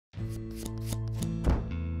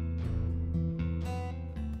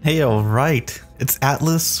Hey, all right, it's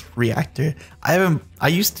Atlas Reactor. I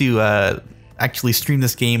used to actually stream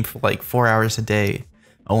this game for like 4 hours a day,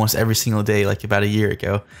 almost every single day, like about a year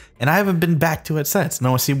ago, and I haven't been back to it since. And I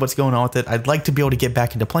want to see what's going on with it. I'd like to be able to get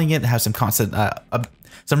back into playing it and have some constant,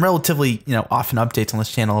 some relatively, often updates on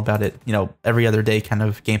this channel about it, every other day kind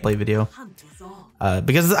of gameplay video.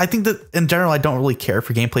 Because I think that in general, I don't really care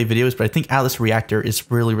for gameplay videos, but I think Atlas Reactor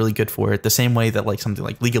is really, really good for it. The same way that like something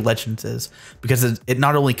like League of Legends is, because it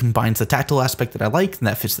not only combines the tactical aspect that I like and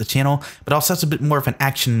that fits the channel, but also has a bit more of an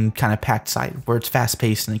action kind of packed side where it's fast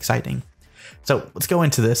paced and exciting. So let's go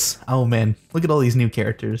into this. Oh man, look at all these new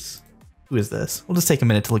characters. Who is this? We'll just take a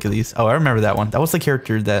minute to look at these. Oh, I remember that one. That was the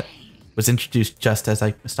character that was introduced just as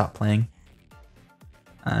I stopped playing.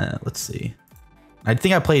 Let's see. I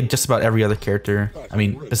think I played just about every other character, I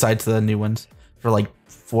mean, besides the new ones, for like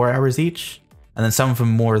 4 hours each. And then some of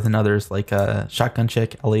them more than others, like Shotgun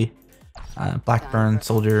Chick, Ellie, Blackburn,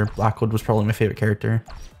 Soldier, Blackwood was probably my favorite character.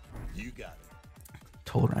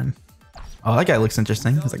 Tolren. Oh, that guy looks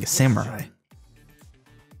interesting. He's like a samurai.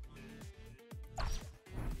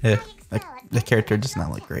 Yeah, the character does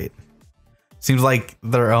not look great. Seems like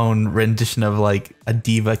their own rendition of like a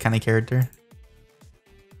diva kind of character.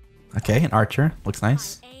 Okay, an archer. Looks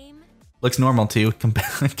nice. Looks normal too,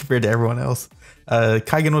 compared to everyone else.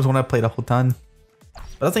 Kaigen was one I played a whole ton.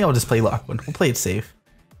 But I think I'll just play Lockwood. We'll play it safe.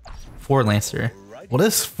 4 Lancer. What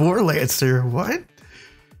is 4 Lancer? What?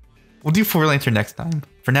 We'll do 4 Lancer next time.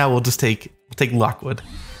 For now, we'll take Lockwood.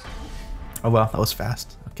 Oh well, that was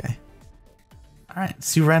fast. Okay. Alright,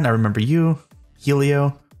 Suren, I remember you.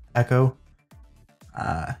 Helio, Echo,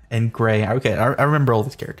 and Gray. Okay, I remember all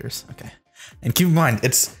these characters. Okay. And keep in mind,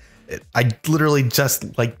 I literally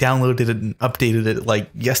just like downloaded it and updated it like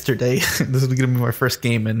yesterday. This is gonna be my first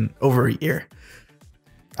game in over a year.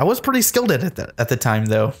 I was pretty skilled at it at the time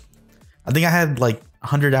though. I think I had like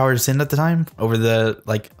 100 hours in at the time over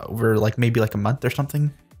maybe like a month or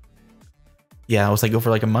something. Yeah, I was like over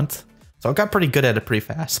like a month. So I got pretty good at it pretty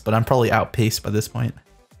fast, but I'm probably outpaced by this point.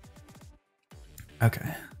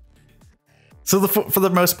 Okay. So for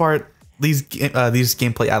the most part, these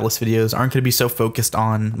gameplay Atlas videos aren't going to be so focused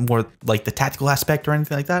on more like the tactical aspect or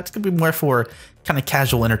anything like that. It's going to be more for kind of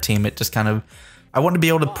casual entertainment. Just kind of, I want to be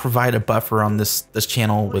able to provide a buffer on this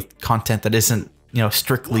channel with content that isn't,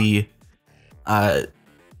 strictly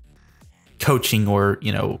coaching or,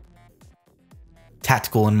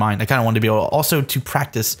 tactical in mind. I kind of want to be able also to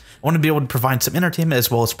practice. I want to be able to provide some entertainment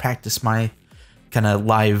as well as practice my kind of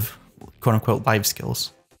live, quote unquote, live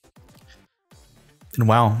skills. And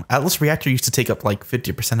wow, Atlas Reactor used to take up like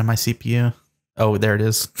 50% of my CPU. Oh, there it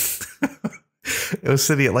is. It was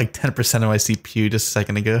sitting at like 10% of my CPU just a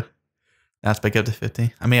second ago. Now it's back up to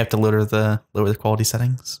 50. I may have to lower the quality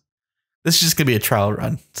settings. This is just gonna be a trial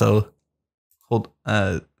run, so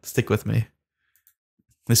stick with me.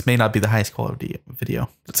 This may not be the highest quality video,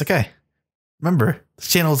 but it's okay. Remember, this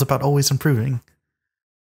channel is about always improving.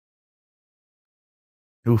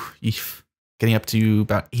 Oof, getting up to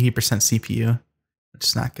about 80% CPU. Which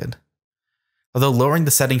is not good. Although lowering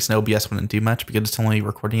the settings in OBS wouldn't do much because it's only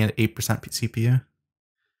recording at 8% CPU.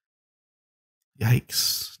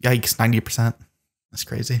 Yikes. Yikes, 90%. That's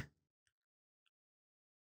crazy.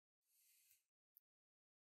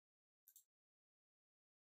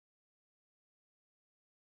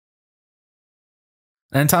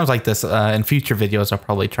 And in times like this, in future videos, I'll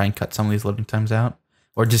probably try and cut some of these loading times out.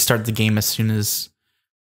 Or just start the game as soon as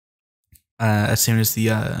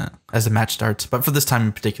the match starts, but for this time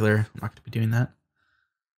in particular, I'm not going to be doing that.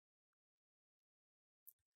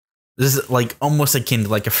 This is like almost akin to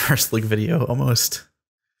like a first look video, almost.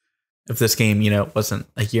 If this game, wasn't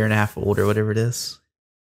a year and a half old or whatever it is.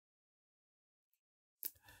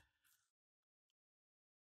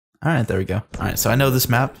 All right, there we go. All right, so I know this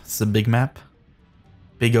map. It's a big map,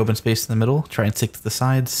 big open space in the middle. Try and stick to the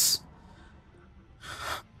sides.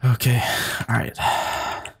 Okay. All right.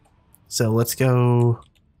 So let's go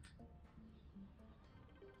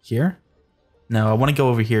here. No, I want to go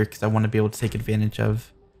over here because I want to be able to take advantage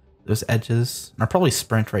of those edges. I'll probably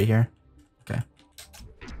sprint right here. Okay.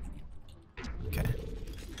 Okay.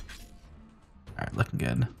 All right, looking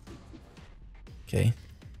good. Okay.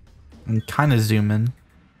 And kind of zoom in.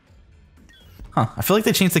 Huh, I feel like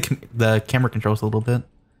they changed the camera controls a little bit,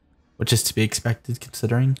 which is to be expected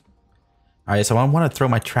considering. All right, so I want to throw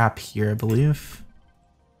my trap here, I believe.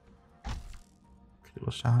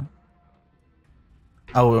 Shot.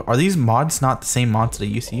 Oh, are these mods not the same mods that I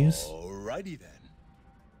used to use? Alrighty then.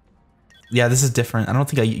 Yeah, this is different. I don't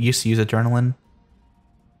think I used to use Adrenaline.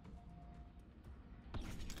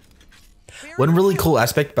 One really cool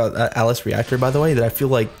aspect about Atlas Reactor, by the way, that I feel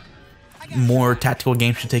like more tactical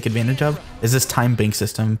games should take advantage of is this time bank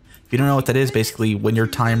system. If you don't know what that is, basically when your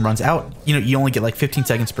time runs out, you only get like 15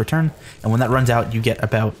 seconds per turn, and when that runs out, you get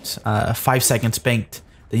about 5 seconds banked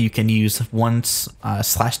that you can use once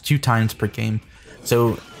 / 2 times per game.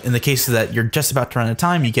 So in the case that you're just about to run out of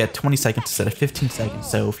time, you get 20 seconds instead of 15 seconds.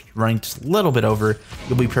 So if you're running just a little bit over,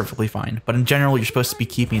 you'll be perfectly fine. But in general, you're supposed to be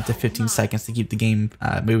keeping it to 15 seconds to keep the game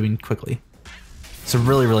moving quickly. It's a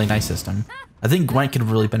really, really nice system. I think Gwent could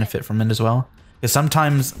really benefit from it as well. Because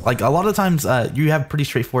sometimes, like a lot of times, you have pretty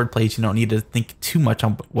straightforward plays. You don't need to think too much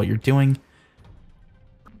on what you're doing.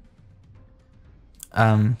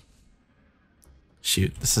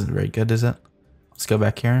 Shoot, this isn't very good, is it? Let's go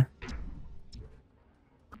back here.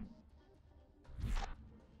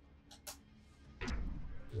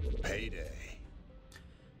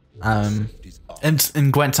 And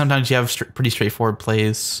in Gwent, sometimes you have pretty straightforward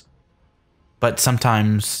plays, but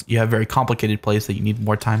sometimes you have very complicated plays that you need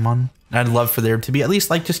more time on. And I'd love for there to be at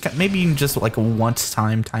least like maybe even just like a once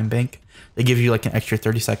time bank. They give you like an extra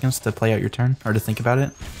 30 seconds to play out your turn or to think about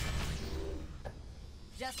it.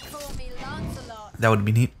 That would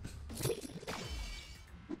be neat.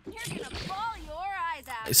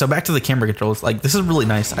 So back to the camera controls. Like this is really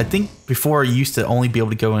nice. I think before you used to only be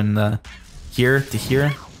able to go in here to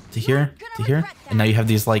here to here to here, and now you have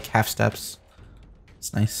these like half steps.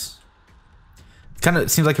 It's nice. It kind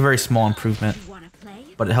of seems like a very small improvement,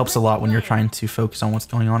 but it helps a lot when you're trying to focus on what's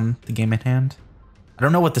going on in the game at hand. I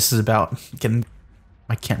don't know what this is about. Getting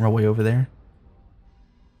my camera way over there.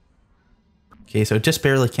 Okay, so just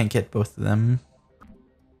barely can't get both of them.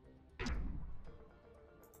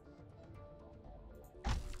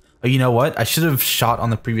 Oh, you know what? I should have shot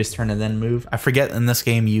on the previous turn and then move. I forget in this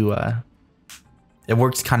game you it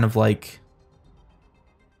works kind of like,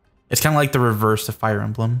 it's kind of like the reverse of Fire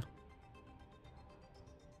Emblem.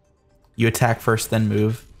 You attack first then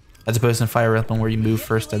move, as opposed to Fire Emblem where you move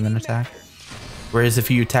first and then attack. Whereas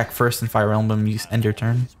if you attack first in Fire Emblem, you end your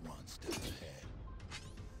turn.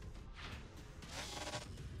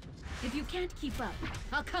 If you can't keep up,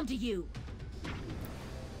 I'll come to you.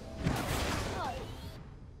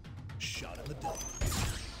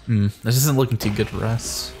 This isn't looking too good for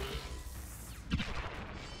us.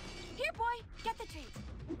 Here, boy, get the treat.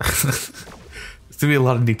 There's gonna be a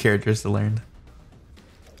lot of new characters to learn.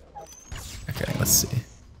 Okay, let's see.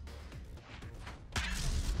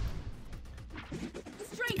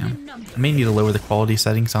 Damn. I may need to lower the quality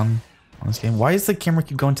settings on this game. Why does the camera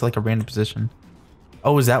keep going to like a random position?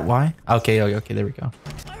 Oh, is that why? Okay, okay, there we go.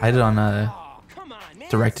 I had it on a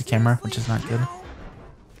directed camera, which is not good.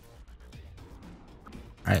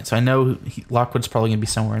 Alright, so I know Lockwood's probably going to be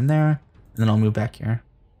somewhere in there, and then I'll move back here.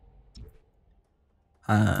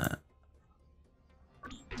 I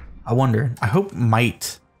wonder. I hope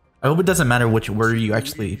it doesn't matter where you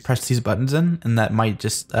actually press these buttons in, and that might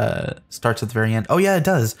just starts at the very end. Oh yeah, it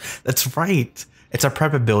does. That's right. It's a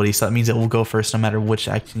prep ability, so that means it will go first no matter which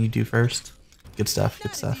action you do first. Good stuff,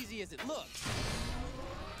 good stuff.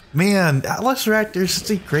 Man, Atlas Reactor is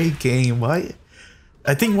such a great game. Why?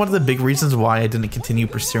 I think one of the big reasons why I didn't continue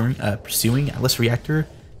pursuing Atlas Reactor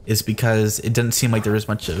is because it didn't seem like there was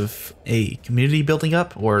much of a community building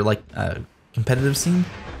up or like a competitive scene.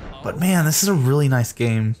 But man, this is a really nice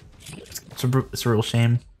game. It's a real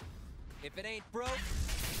shame. If it ain't broke,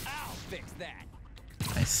 I'll fix that.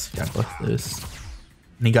 Nice, got both of those.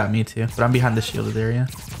 And he got me too, but I'm behind the shielded area.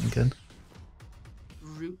 I'm good.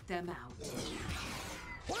 Root them out.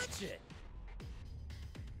 Watch it.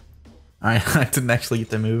 Alright, I didn't actually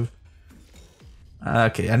get to move.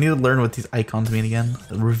 Okay, I need to learn what these icons mean again.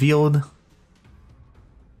 Revealed.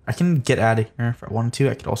 I can get out of here if I wanted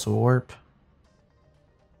to. I could also warp.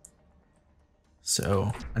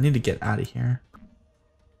 So, I need to get out of here.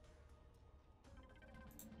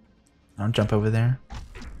 I'll jump over there.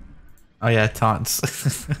 Oh yeah, taunts.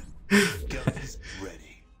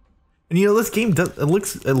 And you know, this game does, it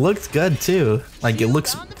looks good too. Like it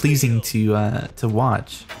looks pleasing to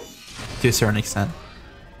watch to a certain extent.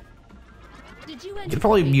 You could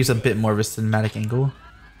probably use a bit more of a cinematic angle,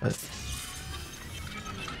 but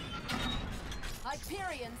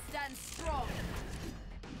Hyperion stands strong.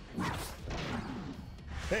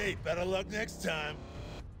 Hey, better luck next time.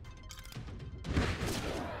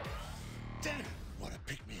 Damn, what a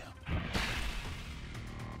pick me up.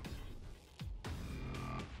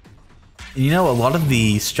 you know, a lot of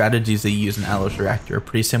the strategies they use in Atlas Reactor are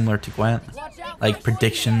pretty similar to Gwent, like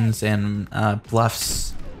predictions and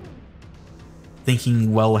bluffs.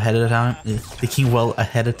 Thinking well ahead of time.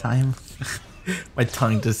 My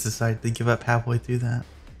tongue just decided to give up halfway through that.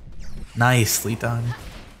 Nicely done.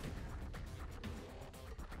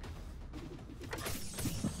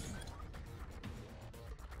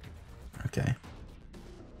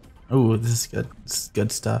 Oh, this is good. This is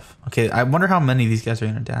good stuff. Okay, I wonder how many of these guys are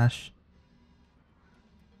gonna dash.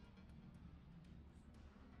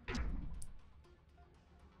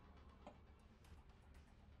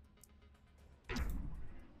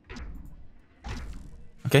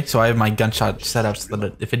 Okay, so I have my gunshot set up so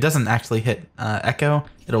that if it doesn't actually hit Echo,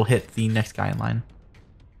 it'll hit the next guy in line.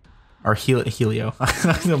 Or Helio.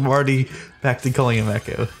 I'm already back to calling him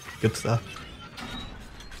Echo. Good stuff.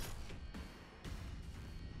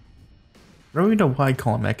 I don't even know why I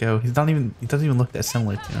call him Echo. He doesn't even look that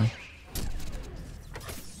similar to him.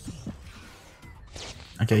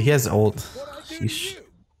 Okay, he has ult. Sheesh.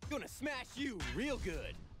 Gonna smash you real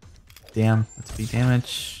good. Damn, let's be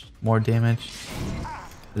damage. More damage.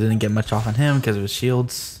 I didn't get much off on him because of his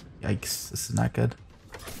shields. Yikes, this is not good.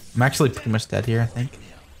 I'm actually pretty much dead here, I think.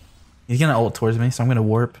 He's gonna ult towards me, so I'm gonna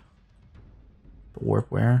warp. But warp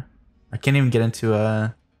where? I can't even get into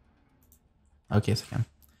a... Okay, yes I can.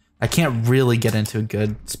 I can't really get into a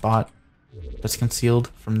good spot that's concealed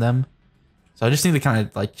from them. So I just need to kind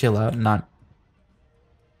of like chill out and not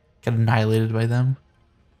get annihilated by them.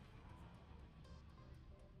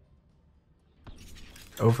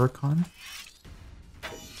 Overcon?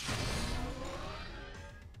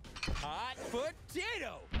 Hot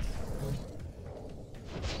potato.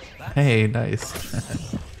 Hey, nice.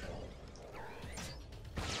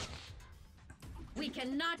 We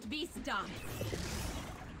cannot be stopped.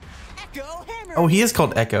 Echo hammer. Oh, he is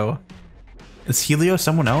called Echo. Is Helio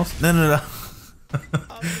someone else? No, no, no.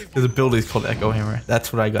 His ability is called Echo Hammer.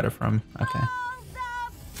 That's what I got it from. Okay.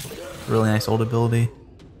 Really nice old ability.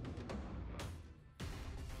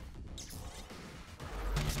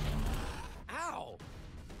 Ow.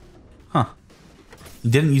 Huh. He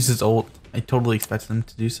didn't use his ult. I totally expected him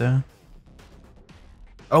to do so.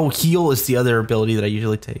 Oh, heal is the other ability that I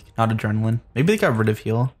usually take, not adrenaline. Maybe they got rid of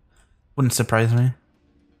heal. Wouldn't surprise me.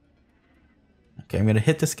 Okay, I'm gonna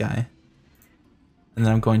hit this guy. And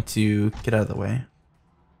then I'm going to get out of the way.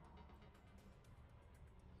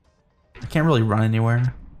 I can't really run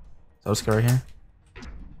anywhere. So I'll just go right here.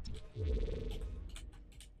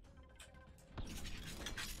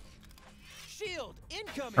 Shield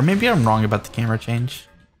incoming. Or maybe I'm wrong about the camera change.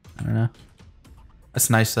 I don't know. That's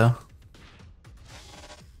nice though.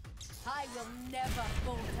 I will never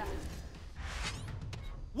falter.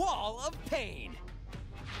 Wall of pain.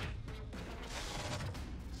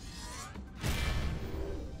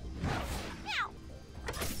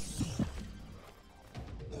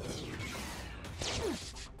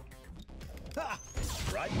 Ha!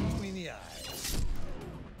 Right between the eyes.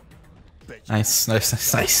 Nice, nice,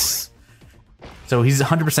 nice, nice. So he's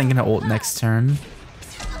 100% gonna ult next turn.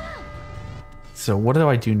 So what do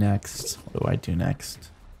I do next? What do I do next?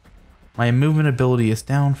 My movement ability is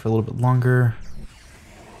down for a little bit longer.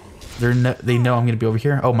 They know I'm gonna be over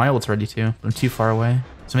here. Oh, my ult's ready too. I'm too far away.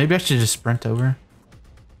 So maybe I should just sprint over.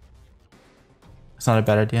 It's not a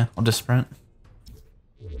bad idea. I'll just sprint.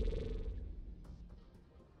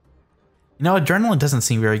 You know, adrenaline doesn't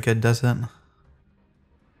seem very good, does it?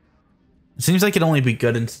 It seems like it'd only be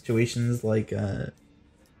good in situations like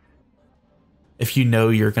if you know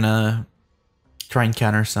you're gonna try and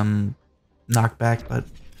counter some knockback, but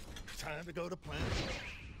Time to go to plan.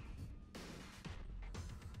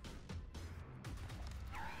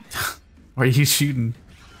 why are you shooting?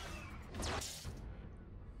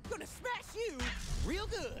 Gonna smash you real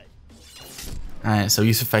good. Alright, so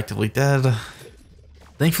he's effectively dead.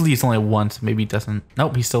 Thankfully he's only once, maybe he doesn't.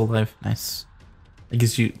 Nope, he's still alive. Nice.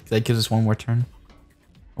 That gives us one more turn.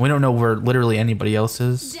 We don't know where literally anybody else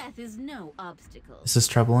is. Death is no obstacle. This is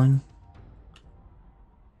troubling.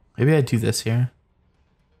 Maybe I do this here.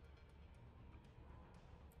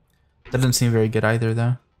 That doesn't seem very good either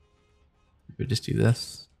though. Maybe I just do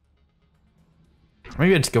this. Or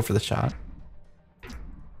maybe I just go for the shot.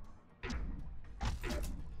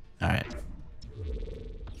 Alright.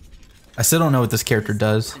 I still don't know what this character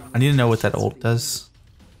does. I need to know what that ult does.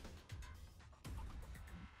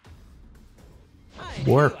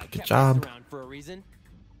 Warp, good job. For a reason.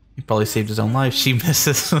 He probably saved his own life. She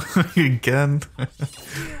misses again.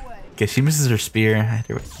 Okay, she misses her spear. I hit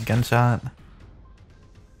her with a gunshot.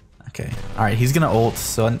 Okay, alright, he's gonna ult,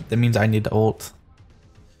 so that means I need to ult.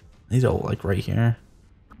 I need to ult like right here.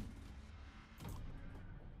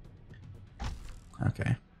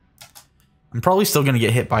 Okay. I'm probably still gonna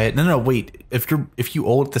get hit by it. No, no, wait. If you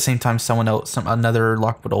ult at the same time another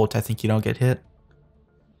lock would ult, I think you don't get hit.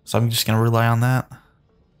 So I'm just gonna rely on that.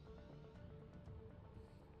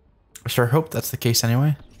 I sure hope that's the case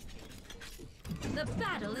anyway. The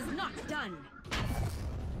battle is not done.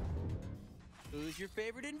 Who's your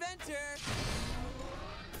favorite inventor?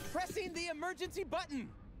 Pressing the emergency button.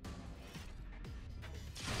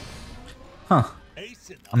 Huh.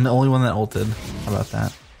 I'm the only one that ulted. How about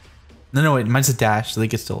that? No, wait, mine's a dash, so they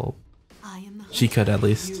could still ult. She could at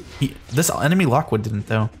least. This enemy Lockwood didn't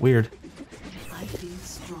though. Weird.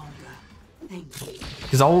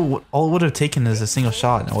 Because all it would have taken is a single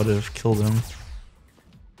shot and I would have killed him.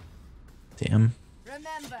 Damn.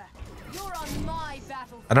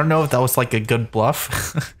 I don't know if that was like a good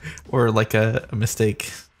bluff or like a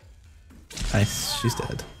mistake. Nice, she's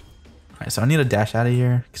dead. Alright, so I need to dash out of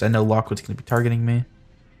here because I know Lockwood's gonna be targeting me.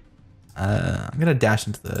 I'm gonna dash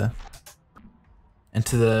into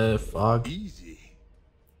the fog.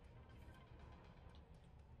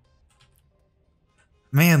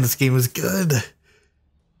 Man, this game was good.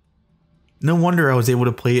 No wonder I was able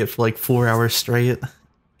to play it for like 4 hours straight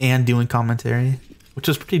and doing commentary, which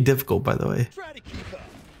was pretty difficult, by the way.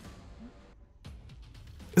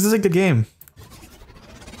 This is a good game.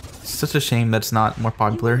 It's such a shame that's not more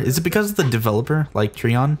popular. Is it because of the developer, like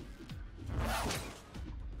Treon?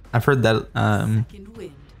 I've heard that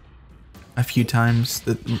a few times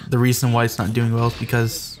that the reason why it's not doing well is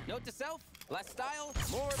because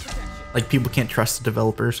like people can't trust the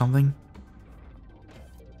developer or something.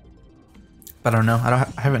 But I don't know.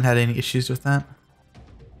 I haven't had any issues with that.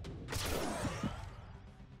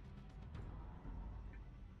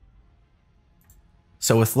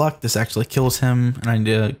 So with luck, this actually kills him, and I need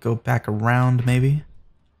to go back around maybe.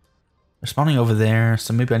 They're spawning over there,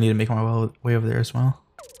 so maybe I need to make my way over there as well.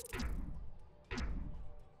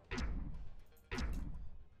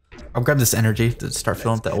 I'll grab this energy to start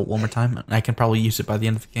filling up that ult one more time, and I can probably use it by the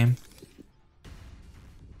end of the game.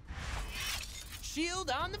 Shield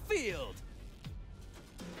on the field.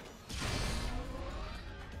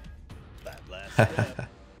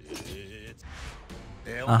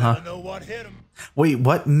 Know what hit him. Wait,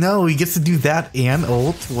 what? No, he gets to do that and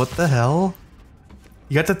ult? What the hell?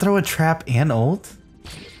 You got to throw a trap and ult?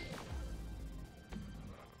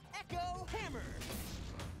 Echo hammer.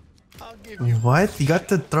 I'll give you What? You got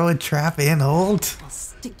to throw a trap and ult? I'll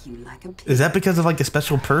stick you like a pin. Is that because of like a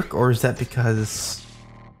special perk, or is that because...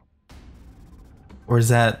 Or is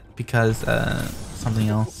that because something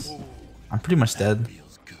else? I'm pretty much dead.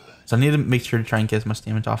 So I need to make sure to try and get as much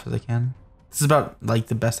damage off as I can. This is about like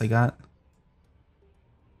the best I got.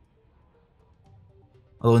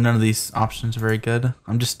 Although none of these options are very good.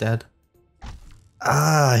 I'm just dead.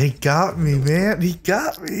 Ah, he got me, man. He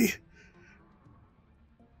got me.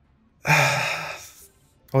 I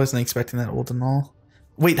wasn't expecting that ult and all.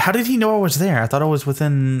 Wait, how did he know I was there? I thought I was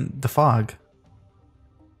within the fog.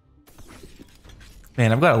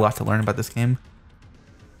 Man, I've got a lot to learn about this game.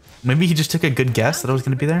 Maybe he just took a good guess that I was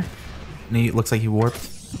going to be there. And he looks like he warped.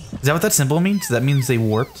 Is that what that symbol means? That means they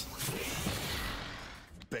warped?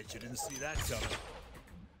 Bet you didn't see that coming.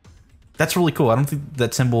 That's really cool. I don't think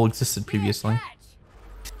that symbol existed previously.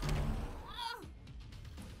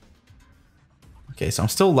 Okay, so I'm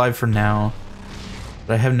still alive for now.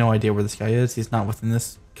 But I have no idea where this guy is. He's not within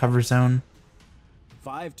this cover zone.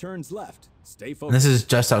 5 turns left. Stay focused. And this is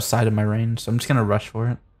just outside of my range, so I'm just going to rush for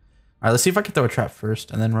it. Alright, let's see if I can throw a trap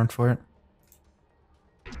first and then run for it.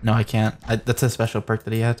 No, I can't. That's a special perk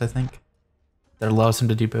that he has, I think. That allows him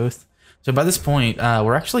to do both. So by this point,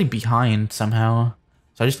 we're actually behind somehow.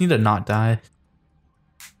 So I just need to not die.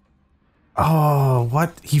 Oh,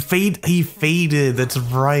 what? He faded. That's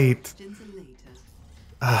right.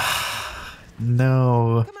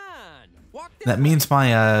 No. Come on. Walk this That means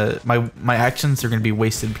my my actions are going to be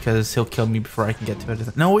wasted because he'll kill me before I can get to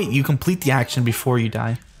it. No, wait, you complete the action before you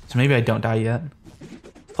die. So maybe I don't die yet.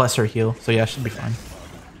 Plus her heal. So yeah, I should be fine.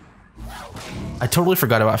 I totally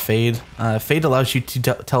forgot about Fade. Fade allows you to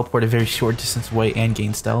teleport a very short distance away and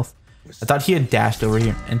gain stealth. I thought he had dashed over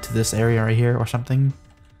here into this area right here or something.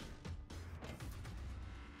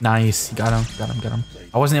 Nice. Got him. Got him. Got him.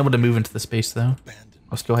 I wasn't able to move into the space though.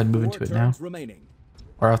 Let's go ahead and move into it now. Remaining.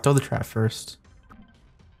 Or I'll throw the trap first.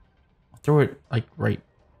 I'll throw it like right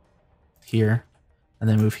here. And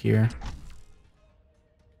then move here.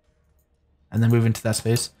 And then move into that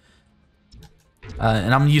space.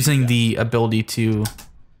 And I'm using the ability to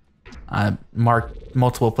mark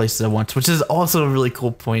multiple places at once, which is also a really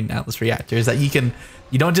cool point in Atlas Reactor, is that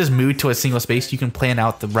you don't just move to a single space, you can plan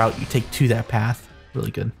out the route you take to that path.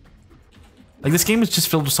 Really good. Like, this game is just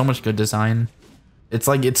filled with so much good design. It's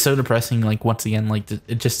like, it's so depressing, like, once again, like,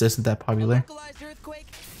 it just isn't that popular. localized earthquake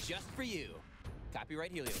just for you.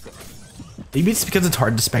 Copyright Helios. Maybe it's because it's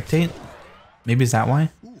hard to spectate. Maybe is that why?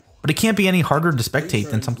 But it can't be any harder to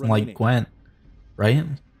spectate than something like Gwent, right?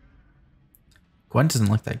 Gwent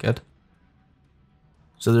doesn't look that good.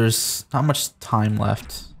 So there's not much time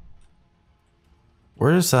left.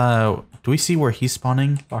 Where's, do we see where he's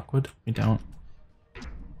spawning, Lockwood? We don't.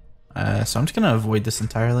 So I'm just gonna avoid this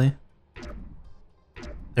entirely.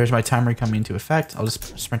 There's my timer coming into effect. I'll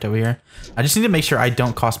just sprint over here. I just need to make sure I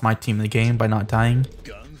don't cost my team the game by not dying.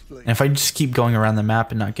 And if I just keep going around the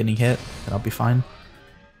map and not getting hit, then I'll be fine.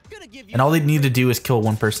 And all they need to do is kill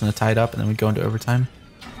one person to tie it up, and then we go into overtime.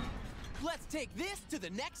 Let's take this to the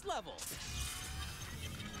next level.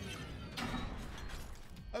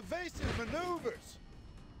 Evasive maneuvers.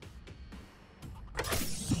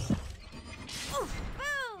 Oof,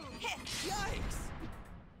 boo! Yikes!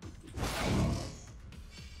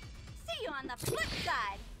 See you on the flip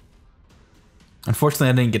side. Unfortunately,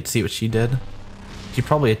 I didn't get to see what she did. She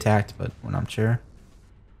probably attacked, but we're not sure.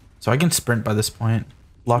 So I can sprint by this point.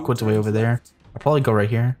 Lockwood's way over there. I'll probably go right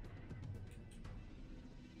here.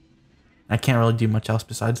 I can't really do much else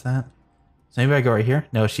besides that. So maybe I go right here?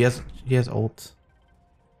 No, she has ult.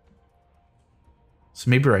 So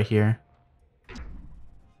maybe right here.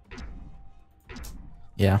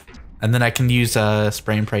 Yeah. And then I can use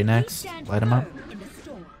spray and pray next. Light him up.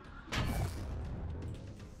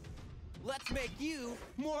 Let's make you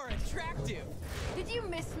more attractive. Did you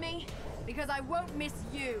miss me? Because I won't miss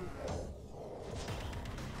you.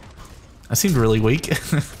 I seemed really weak.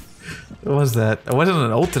 What was that? It wasn't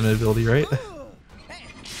an ultimate ability, right? Hey,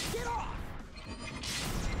 get off!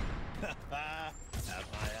 Have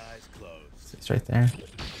my eyes closed. It's right there.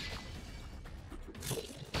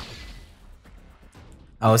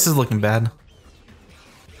 Oh, this is looking bad.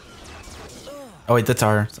 Oh wait, that's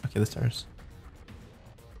ours. Okay, that's ours.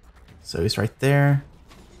 So he's right there.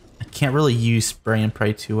 I can't really use spray and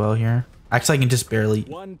pray too well here. Actually, I can just barely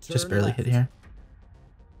hit here.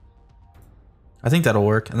 I think that'll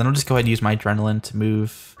work. And then I'll just go ahead and use my adrenaline to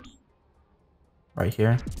move right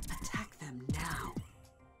here. Attack them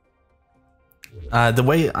now. The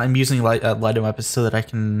way I'm using light 'em up is so that I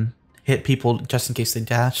can hit people just in case they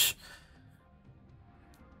dash.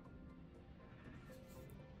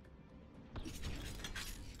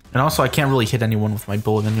 And also, I can't really hit anyone with my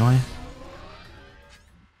bullet anyway.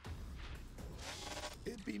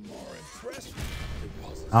 It'd be more impressive if it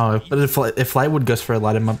wasn't. Oh, but if Lightwood goes for a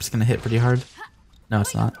light 'em up, it's gonna hit pretty hard. No,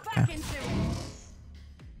 it's not. Okay.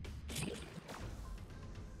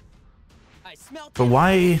 I smelt But it.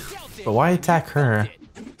 why? Dealt it. But why attack her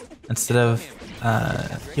instead of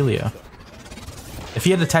Helio? If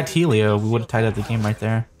he had attacked Helio, we would have tied up the game right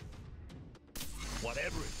there.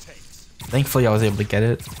 Whatever it takes. Thankfully, I was able to get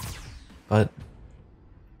it, but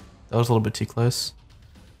that was a little bit too close.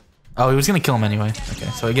 Oh, he was gonna kill him anyway. Okay,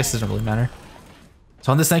 so I guess it doesn't really matter.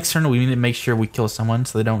 So on this next turn, we need to make sure we kill someone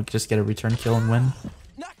so they don't just get a return kill and win.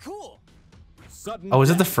 Not cool. Sudden Oh, is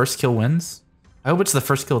it the death. first kill wins? I hope it's the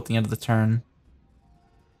first kill at the end of the turn.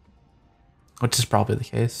 Which is probably the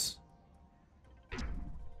case.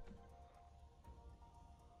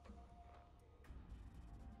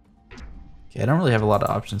 Okay, I don't really have a lot of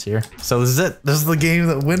options here. So this is it. This is the game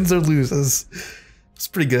that wins or loses. It's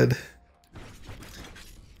pretty good.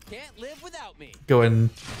 Can't live without me. Go and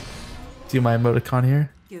do my emoticon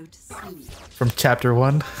here. Go to sleep. From chapter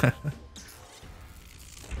 1.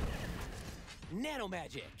 Nano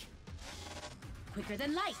magic. Quicker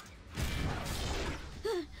than light.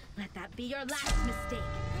 Let that be your last mistake.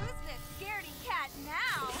 Who's this scaredy cat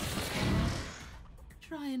now?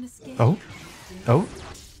 Try and escape. Oh. Oh.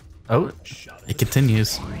 Oh. It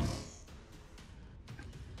continues.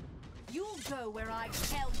 You'll go where I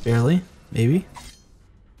tell you. Barely. Maybe.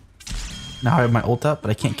 Now I have my ult up,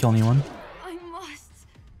 but I can't kill anyone. I must.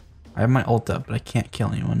 I have my ult up, but I can't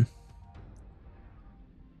kill anyone.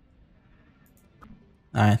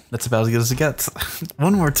 Alright, that's about as good as it gets.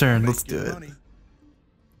 One more turn, let's do it.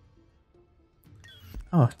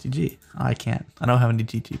 Oh, GG. Oh, I can't. I don't have any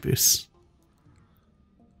GG boosts.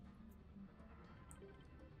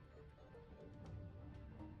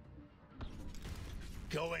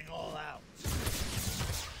 Going all out.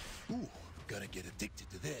 Ooh, gonna get addicted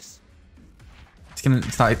to this.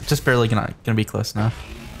 It's not just barely gonna be close enough.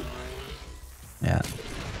 Yeah.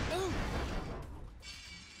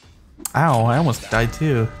 Ow, I almost died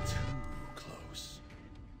too. Too close.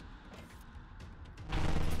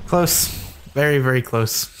 Close. Very, very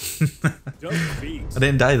close. Defeat. I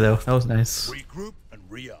didn't die though. That was nice. Regroup and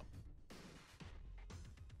re-up.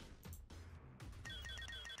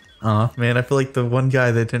 Aw, man, I feel like the one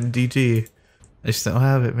guy that didn't DG. I just don't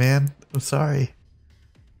have it, man. I'm sorry.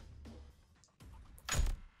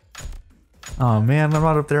 Oh man, I'm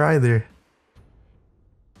not up there either.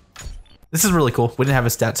 This is really cool. We didn't have a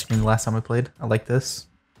stat screen the last time I played. I like this.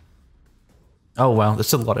 Oh wow, there's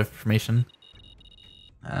still a lot of information.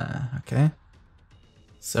 Okay.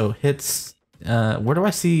 So hits, where do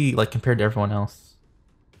I see, like, compared to everyone else?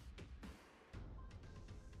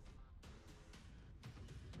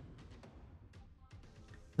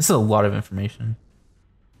 This is a lot of information.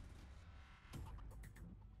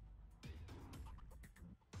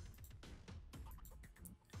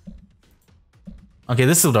 Okay,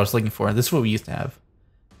 this is what I was looking for. This is what we used to have.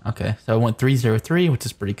 Okay, so I went 303, which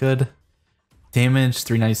is pretty good. Damage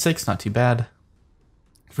 396, not too bad.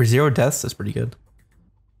 For 0 deaths, that's pretty good.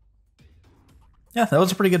 Yeah, that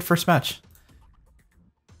was a pretty good first match.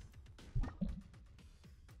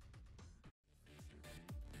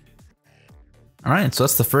 Alright, so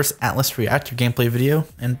that's the first Atlas Reactor gameplay video,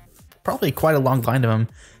 and probably quite a long line of them.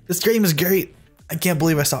 This game is great. I can't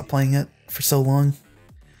believe I stopped playing it for so long.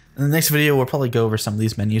 In the next video, we'll probably go over some of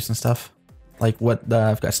these menus and stuff. Like what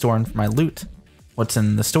I've got stored for my loot, what's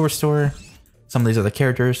in the store, some of these other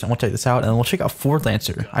characters, and we'll check this out, and then we'll check out Ford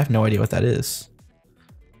Lancer. I have no idea what that is.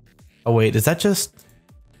 Oh wait, is that just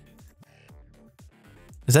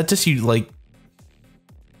you like,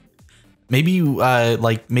 maybe you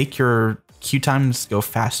like make your queue times go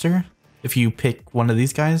faster if you pick one of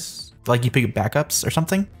these guys? Like you pick backups or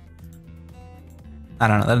something? I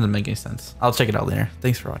don't know, that doesn't make any sense. I'll check it out later.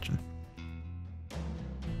 Thanks for watching.